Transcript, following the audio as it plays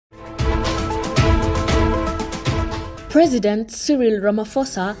President Cyril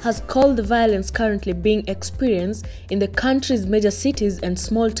Ramaphosa has called the violence currently being experienced in the country's major cities and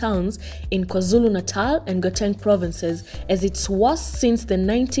small towns in KwaZulu-Natal and Gauteng provinces as its worst since the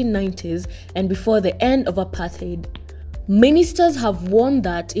 1990s and before the end of apartheid. Ministers have warned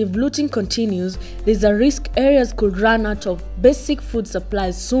that if looting continues, there's a risk areas could run out of basic food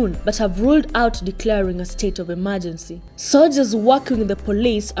supplies soon, but have ruled out declaring a state of emergency. Soldiers working with the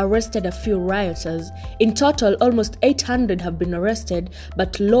police arrested a few rioters. In total, almost 800 have been arrested,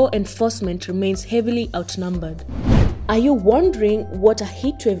 but law enforcement remains heavily outnumbered. Are you wondering what a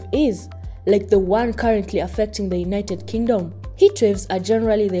heatwave is, like the one currently affecting the United Kingdom? Heatwaves are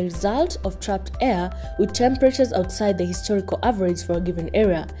generally the result of trapped air with temperatures outside the historical average for a given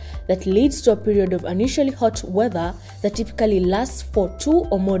area that leads to a period of unusually hot weather that typically lasts for 2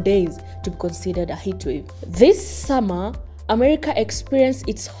 or more days to be considered a heatwave. This summer, America experienced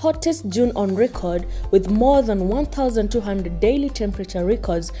its hottest June on record with more than 1,200 daily temperature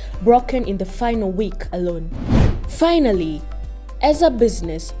records broken in the final week alone. Finally, as a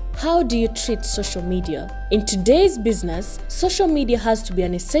business, how do you treat social media? In today's business, social media has to be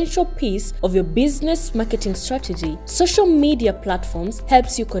an essential piece of your business marketing strategy. Social media platforms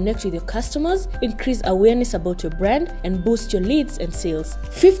helps you connect with your customers, increase awareness about your brand, and boost your leads and sales.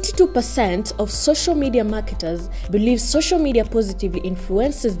 52% of social media marketers believe social media positively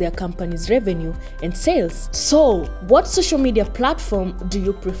influences their company's revenue and sales. So, what social media platform do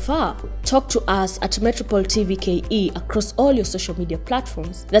you prefer? Talk to us at Metropole TV KE across all your social media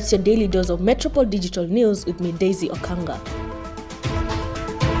platforms. That's your daily dose of Metropole Digital News with me, Daisy Okanga.